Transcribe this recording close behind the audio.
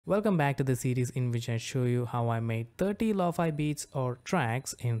Welcome back to the series in which I show you how I made 30 lo-fi beats or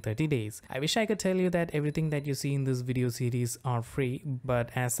tracks in 30 days. I wish I could tell you that everything that you see in this video series are free, but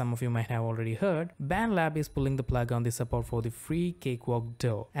as some of you might have already heard, BandLab is pulling the plug on the support for the free Cakewalk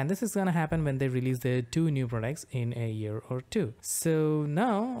DAW, and this is gonna happen when they release their 2 new products in a year or 2. So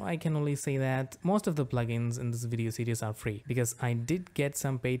now I can only say that most of the plugins in this video series are free, because I did get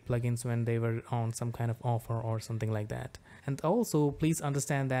some paid plugins when they were on some kind of offer or something like that. And also please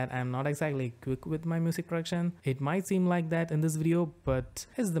understand that I'm not exactly quick with my music production. It might seem like that in this video, but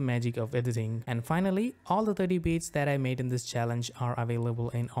it's the magic of editing. And finally, all the 30 beats that I made in this challenge are available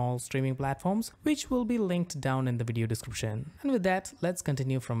in all streaming platforms, which will be linked down in the video description. And with that, let's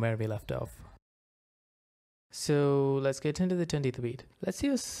continue from where we left off. So let's get into the 20th beat. Let's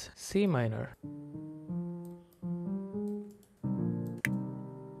use C minor.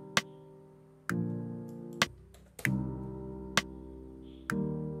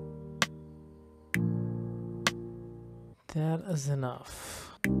 That is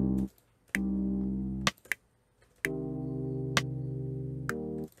enough.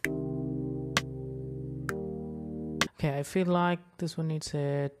 Okay, I feel like this one needs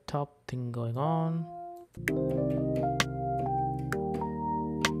a top thing going on.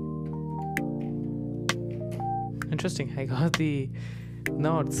 Interesting, I got the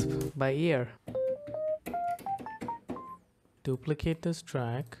notes by ear. Duplicate this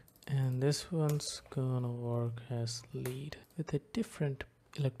track. And this one's gonna work as lead with a different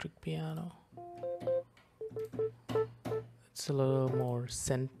electric piano. It's a little more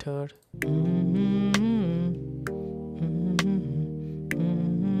centered. I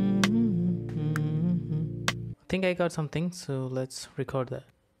think I got something, so let's record that.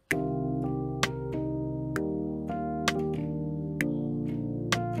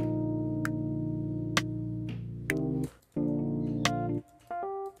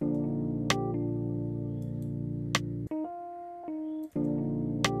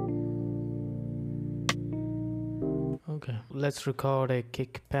 Okay, let's record a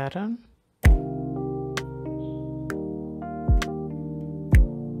kick pattern.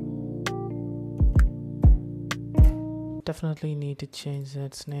 Definitely need to change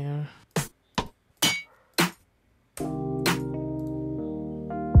that snare.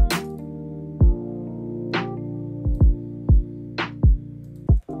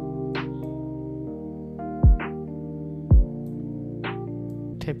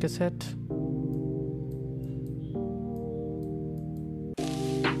 Tape cassette.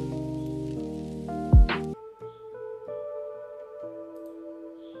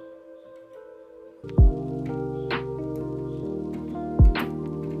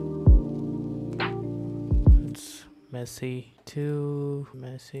 Messy, too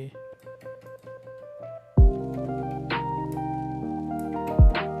messy.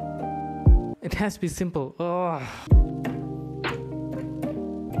 It has to be simple. Oh.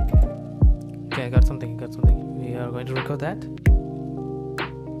 Okay, I got something. We are going to record that.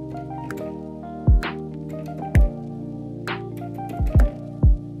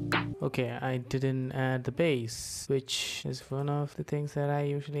 Okay, I didn't add the bass, which is one of the things that I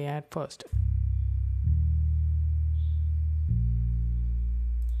usually add first.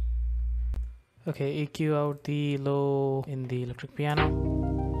 Okay, EQ out the low in the electric piano.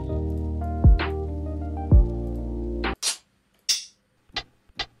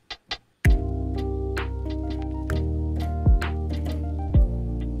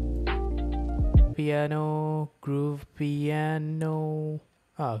 Piano, groove piano.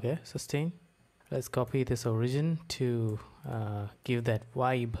 Ah, okay, sustain. Let's copy this origin to give that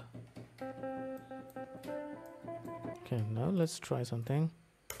vibe. Okay, now let's try something.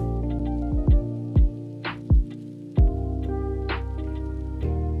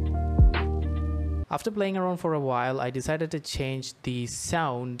 After playing around for a while, I decided to change the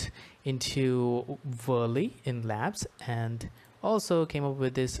sound into whirly in Labs and also came up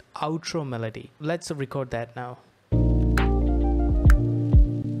with this outro melody. Let's record that now.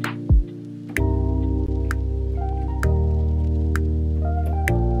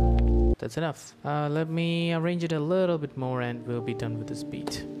 That's enough. Let me arrange it a little bit more and we'll be done with this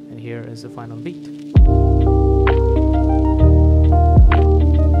beat. And here is the final beat.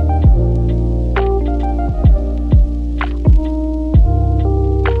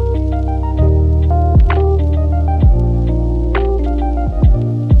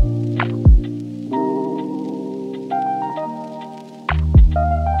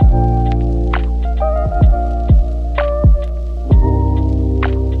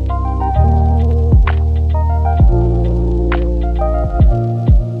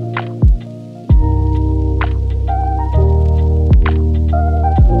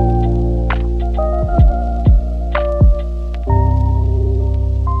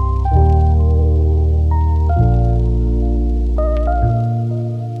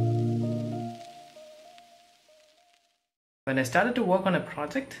 When I started to work on a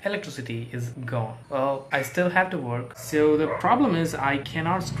project, electricity is gone. Well, I still have to work. So the problem is I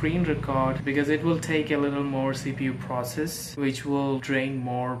cannot screen record because it will take a little more CPU process, which will drain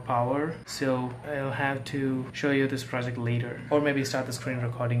more power. So I'll have to show you this project later, or maybe start the screen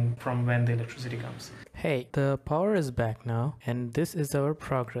recording from when the electricity comes. Hey, the power is back now, and this is our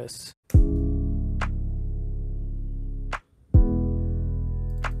progress.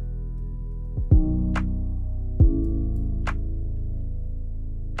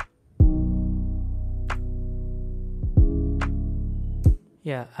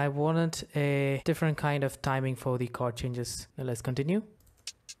 Yeah, I wanted a different kind of timing for the chord changes. Now let's continue.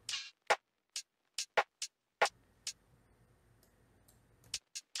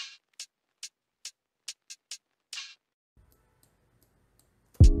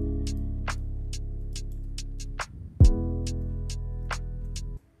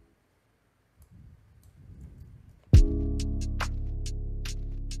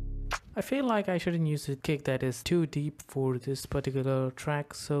 I feel like I shouldn't use a kick that is too deep for this particular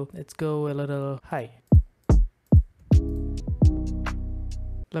track, so let's go a little high.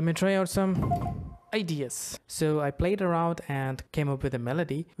 Let me try out some ideas. So I played around and came up with a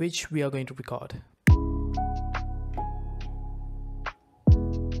melody which we are going to record.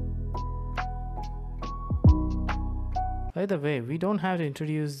 By the way, we don't have to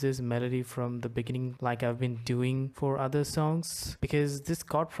introduce this melody from the beginning like I've been doing for other songs, because this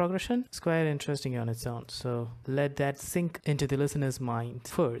chord progression is quite interesting on its own. So let that sink into the listener's mind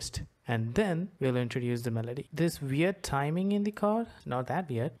first, and then we'll introduce the melody. This weird timing in the chord, not that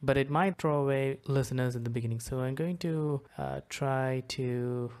weird, but it might throw away listeners in the beginning. So I'm going to try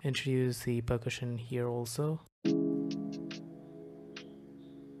to introduce the percussion here also.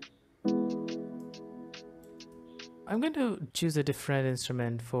 I'm going to choose a different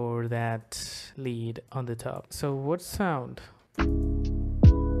instrument for that lead on the top. So what sound?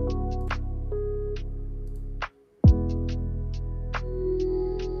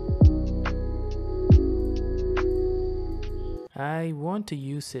 I want to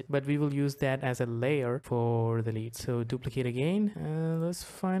use it, but we will use that as a layer for the lead. So duplicate again, and let's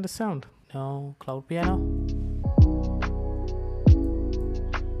find a sound. No, cloud piano.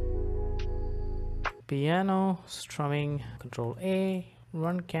 Piano, strumming, Control A,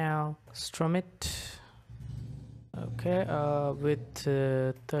 run count, strum it. Okay, with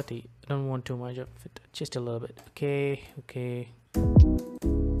 30. I don't want too much of it, just a little bit. Okay, okay.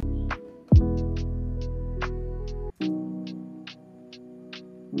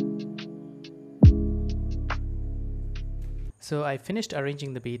 So I finished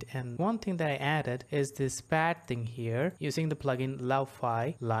arranging the beat, and one thing that I added is this pad thing here using the plugin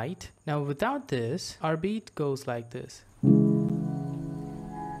LoFi Light. Now without this, our beat goes like this.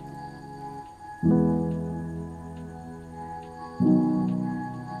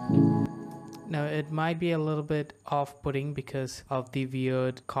 Now it might be a little bit off-putting because of the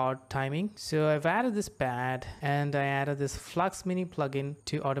weird chord timing. So I've added this pad, and I added this Flux Mini plugin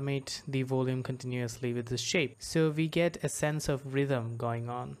to automate the volume continuously with this shape. So we get a sense of rhythm going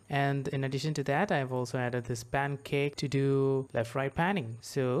on. And in addition to that, I've also added this pancake to do left-right panning.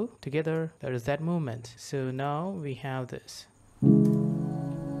 So together there is that movement. So now we have this.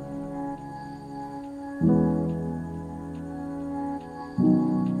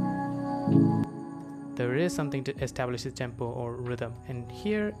 There is something to establish the tempo or rhythm, and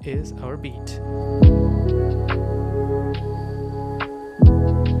here is our beat.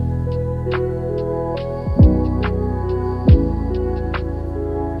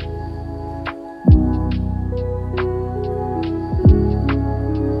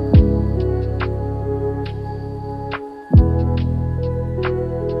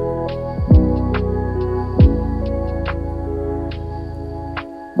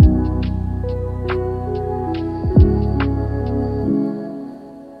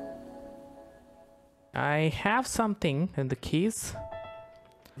 I have something in the keys.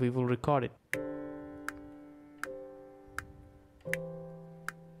 We will record it.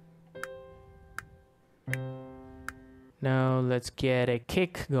 Now let's get a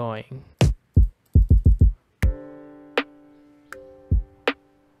kick going.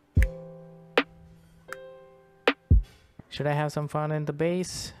 Should I have some fun in the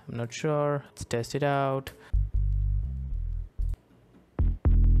bass? I'm not sure. Let's test it out.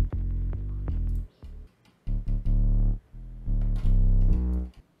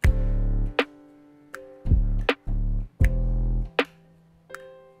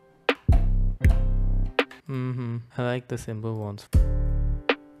 I like the cymbal ones.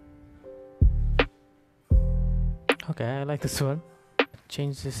 Okay, I like this one.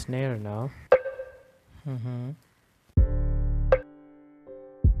 Change the snare now.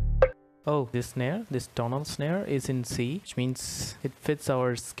 Oh, this snare, this tonal snare is in C, which means it fits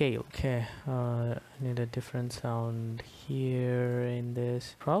our scale. Okay, I need a different sound here in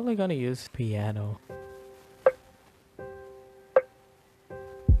this. Probably gonna use piano.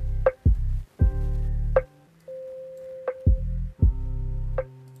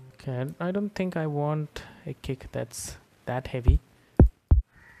 Okay, I don't think I want a kick that's that heavy.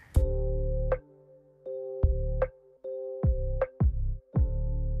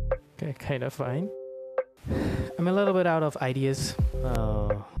 Okay, kind of fine. I'm a little bit out of ideas.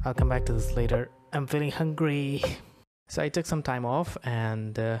 I'll come back to this later. I'm feeling hungry. So I took some time off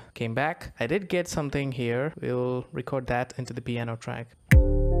and came back. I did get something here. We'll record that into the piano track.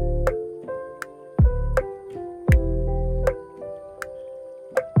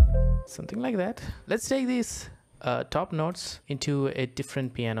 Something like that. Let's take these top notes into a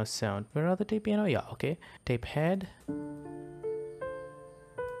different piano sound. Where are the tape piano? Yeah, okay. Tape head.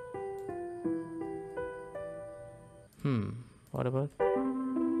 What about?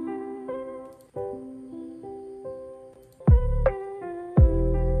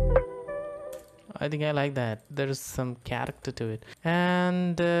 I think I like that. There's some character to it.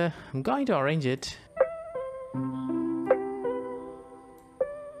 And I'm going to arrange it.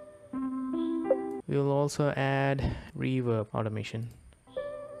 We'll also add reverb automation.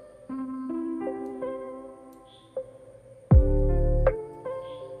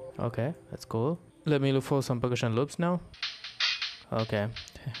 Okay, that's cool. Let me look for some percussion loops now. Okay,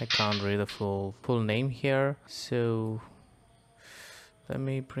 I can't read the full name here, so let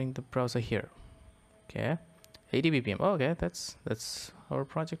me bring the browser here. Okay, 80 BPM. Oh, okay, that's our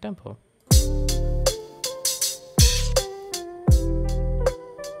project tempo.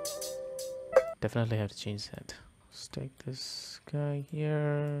 Definitely have to change that. Let's take this guy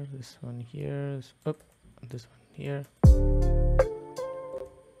here, this one here, this one here.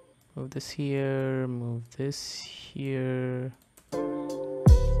 Move this here, move this here.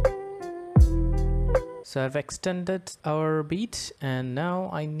 So I've extended our beat and now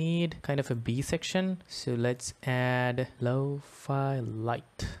I need kind of a B section. So let's add lo-fi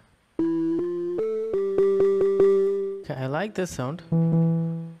light. Okay, I like this sound,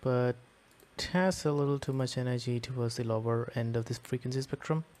 but it has a little too much energy towards the lower end of this frequency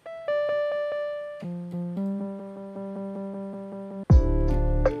spectrum.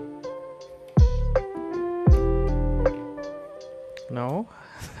 No,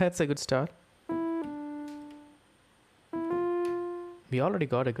 that's a good start. We already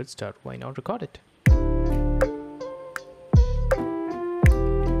got a good start. Why not record it?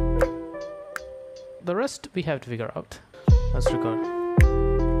 The rest we have to figure out. Let's record.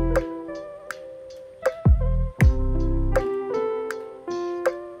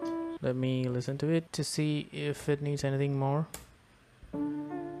 Let me listen to it to see if it needs anything more.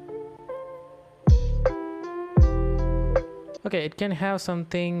 Okay, it can have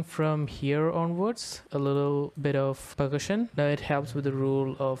something from here onwards, a little bit of percussion. Now it helps with the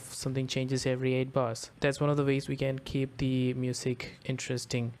rule of something changes every 8 bars. That's one of the ways we can keep the music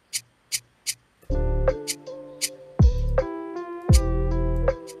interesting.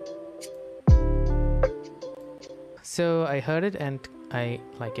 So I heard it and I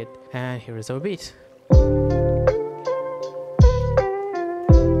like it. And here is our beat.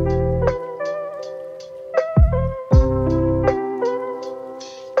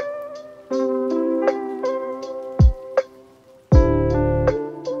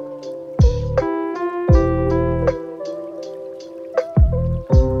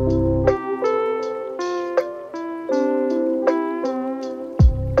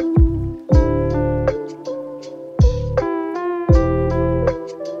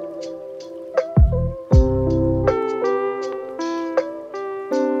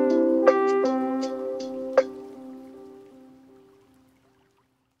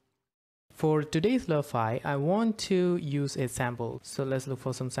 For today's lo-fi, I want to use a sample. So let's look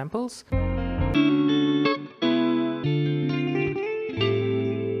for some samples.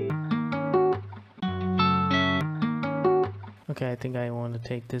 Okay, I think I want to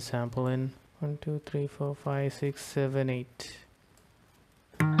take this sample in. 1, 2, 3, 4, 5, 6, 7, 8.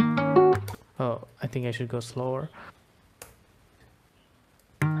 Oh, I think I should go slower.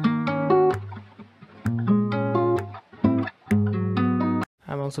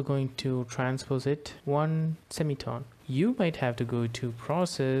 I'm also going to transpose it 1 semitone. You might have to go to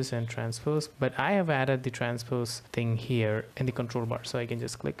process and transpose, but I have added the transpose thing here in the control bar. So I can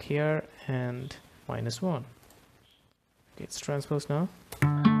just click here and -1. Okay, it's transposed now.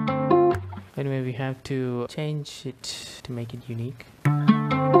 Anyway, we have to change it to make it unique.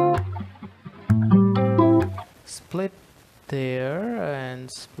 Split there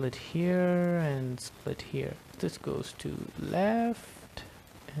and split here and split here. This goes to left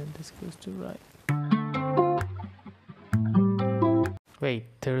and this goes to right. Wait,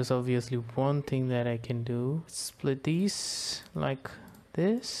 there's obviously one thing that I can do. Split these like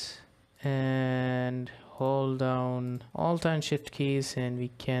this and hold down Alt and Shift keys and we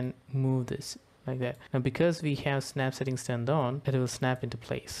can move this like that. Now because we have snap settings turned on, it will snap into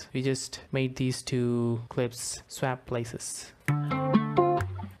place. We just made these two clips swap places.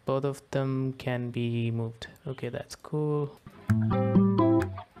 Both of them can be moved. Okay, that's cool.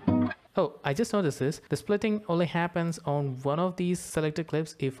 Oh, I just noticed this. The splitting only happens on one of these selected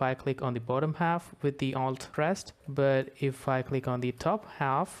clips if I click on the bottom half with the Alt pressed, but if I click on the top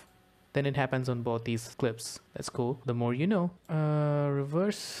half, then it happens on both these clips. That's cool. The more you know.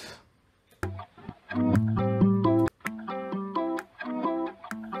 Reverse.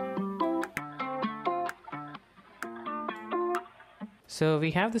 So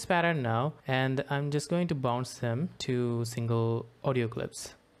we have this pattern now, and I'm just going to bounce them to single audio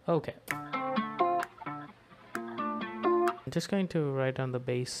clips. Okay. I'm just going to write down the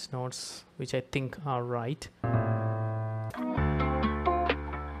bass notes, which I think are right.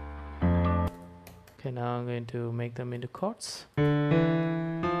 Okay, now I'm going to make them into chords.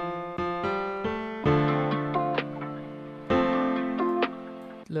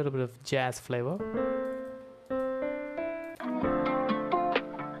 A little bit of jazz flavor.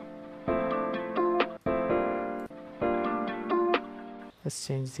 Let's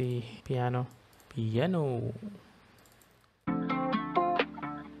change the piano.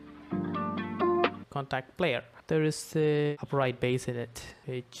 Contact player. There is the upright bass in it,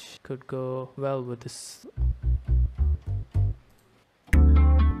 which could go well with this.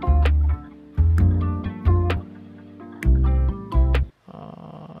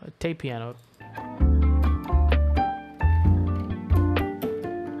 Tape piano.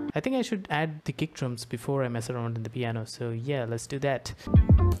 I think I should add the kick drums before I mess around in the piano. So yeah, let's do that.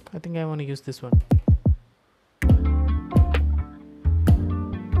 I think I want to use this one.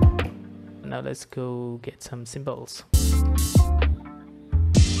 Now let's go get some cymbals.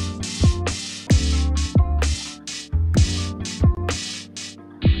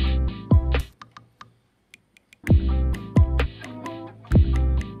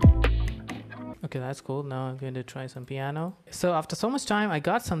 Okay, that's cool. Now I'm going to try some piano. So after so much time, I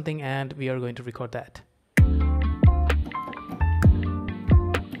got something and we are going to record that.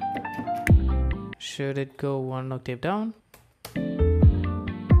 Should it go one octave down?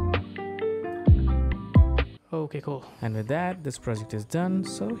 Okay, cool. And with that, this project is done.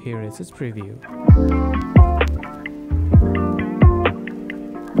 So here is its preview.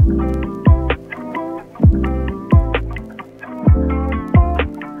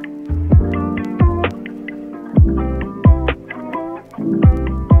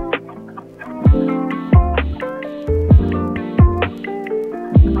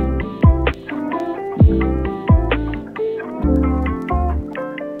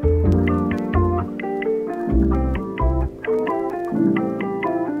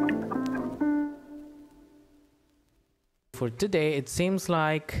 For today, it seems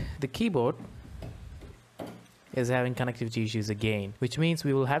like the keyboard is having connectivity issues again, which means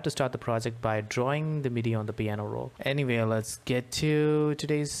we will have to start the project by drawing the MIDI on the piano roll. Anyway, let's get to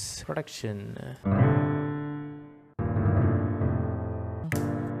today's production.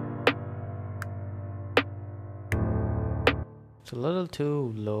 It's a little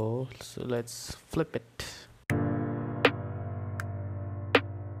too low, so let's flip it.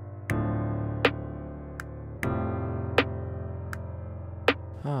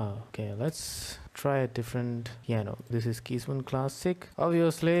 Okay, let's try a different piano. This is Keys 1 Classic.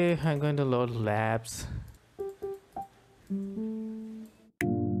 Obviously, I'm going to load labs.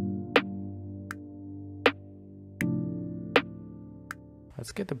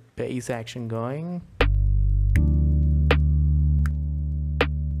 Let's get the bass action going.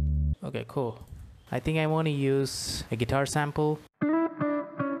 Okay, cool. I think I want to use a guitar sample.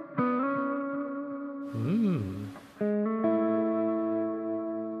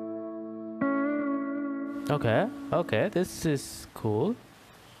 Okay, this is cool.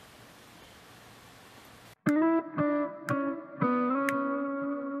 A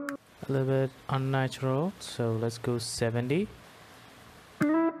little bit unnatural, so let's go 70.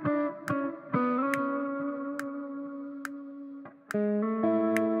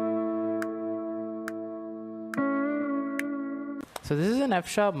 So this is an F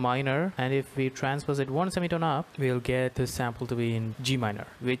sharp minor, and if we transpose it one semitone up, we'll get this sample to be in G minor,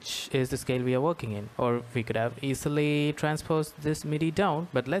 which is the scale we are working in. Or we could have easily transposed this MIDI down,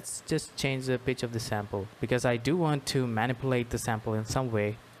 but let's just change the pitch of the sample because I do want to manipulate the sample in some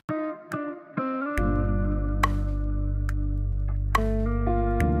way.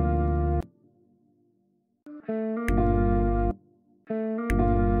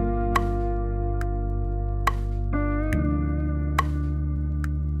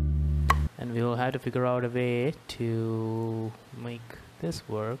 And we'll have to figure out a way to make this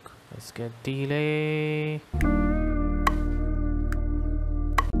work. Let's get delay.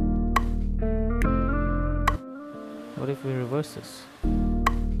 What if we reverse this?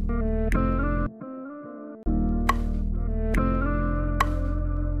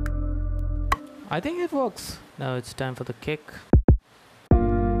 I think it works. Now it's time for the kick.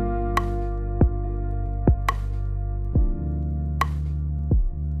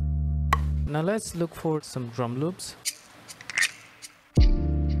 Now let's look for some drum loops.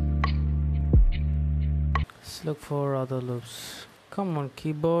 Let's look for other loops. Come on,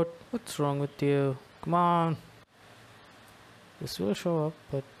 keyboard. What's wrong with you? Come on. This will show up,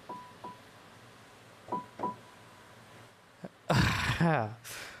 but...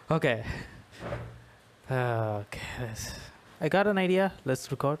 Okay. Okay. I got an idea. Let's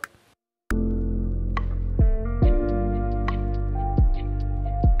record.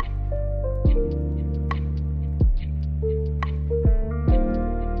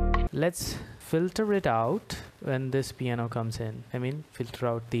 Let's filter it out when this piano comes in. I mean, filter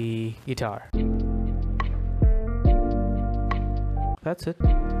out the guitar. That's it.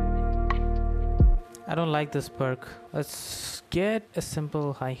 I don't like this perk. Let's get a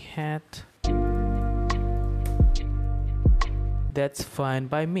simple hi-hat. That's fine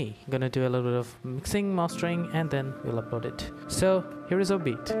by me. I'm gonna do a little bit of mixing, mastering, and then we'll upload it. So here is our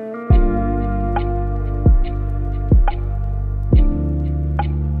beat.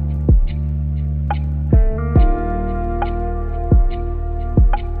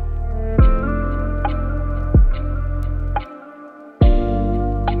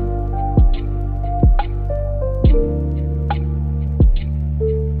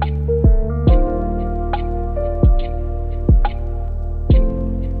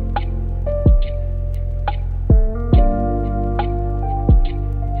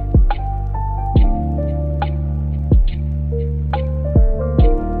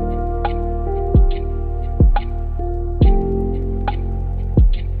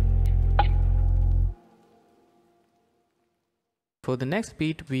 For the next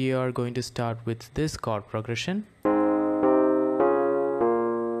beat, we are going to start with this chord progression.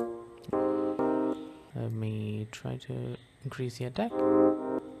 Let me try to increase the attack.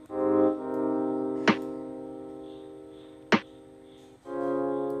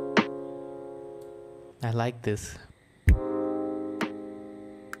 I like this.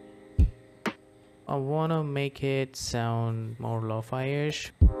 I wanna make it sound more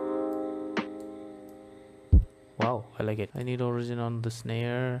lo-fi-ish. Wow, I like it. I need origin on the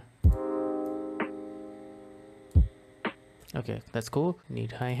snare. Okay, that's cool.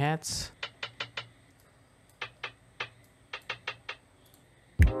 Need hi-hats.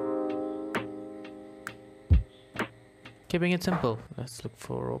 Keeping it simple. Let's look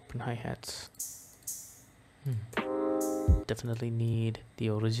for open hi-hats. Definitely need the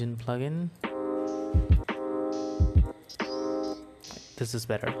origin plugin. This is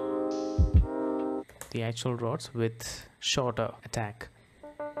better. The actual rods with shorter attack.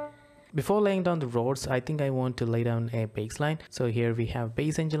 Before laying down the rods, I think I want to lay down a bass line. So here we have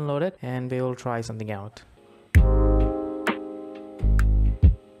bass engine loaded and we will try something out.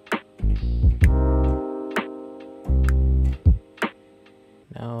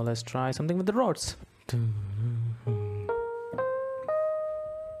 Now let's try something with the rods.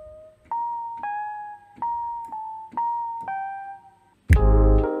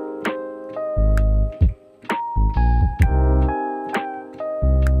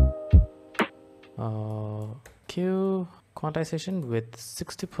 Q quantization with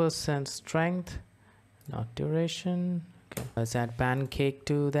 60% strength, not duration. Okay, let's add pancake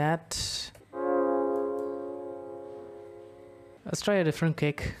to that. Let's try a different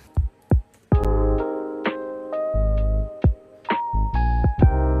kick.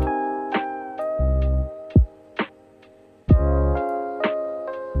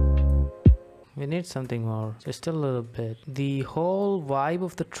 We need something more, just a little bit. The whole vibe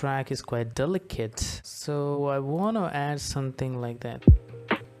of the track is quite delicate, so I want to add something like that.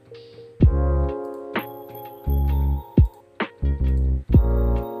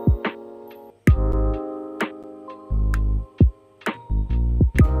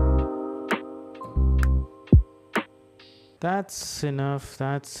 That's enough.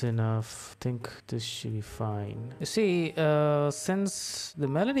 That's enough. I think this should be fine. You see, since the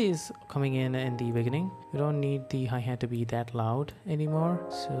melody is coming in the beginning, we don't need the hi-hat to be that loud anymore.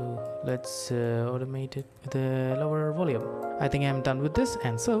 So let's automate it with a lower volume. I think I'm done with this,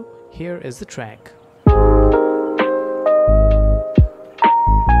 and so here is the track.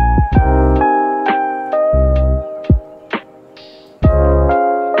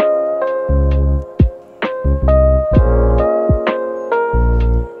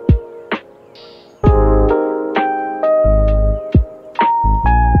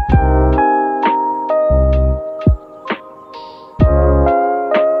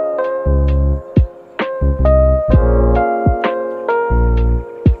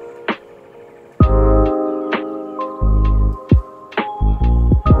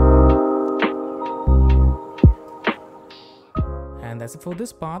 That's it for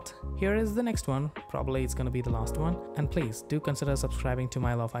this part. Here is the next one. Probably it's gonna be the last one. And please do consider subscribing to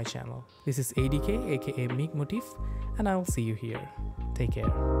my LoFi channel. This is ADK aka Meek Motif, and I'll see you here. Take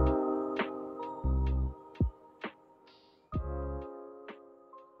care.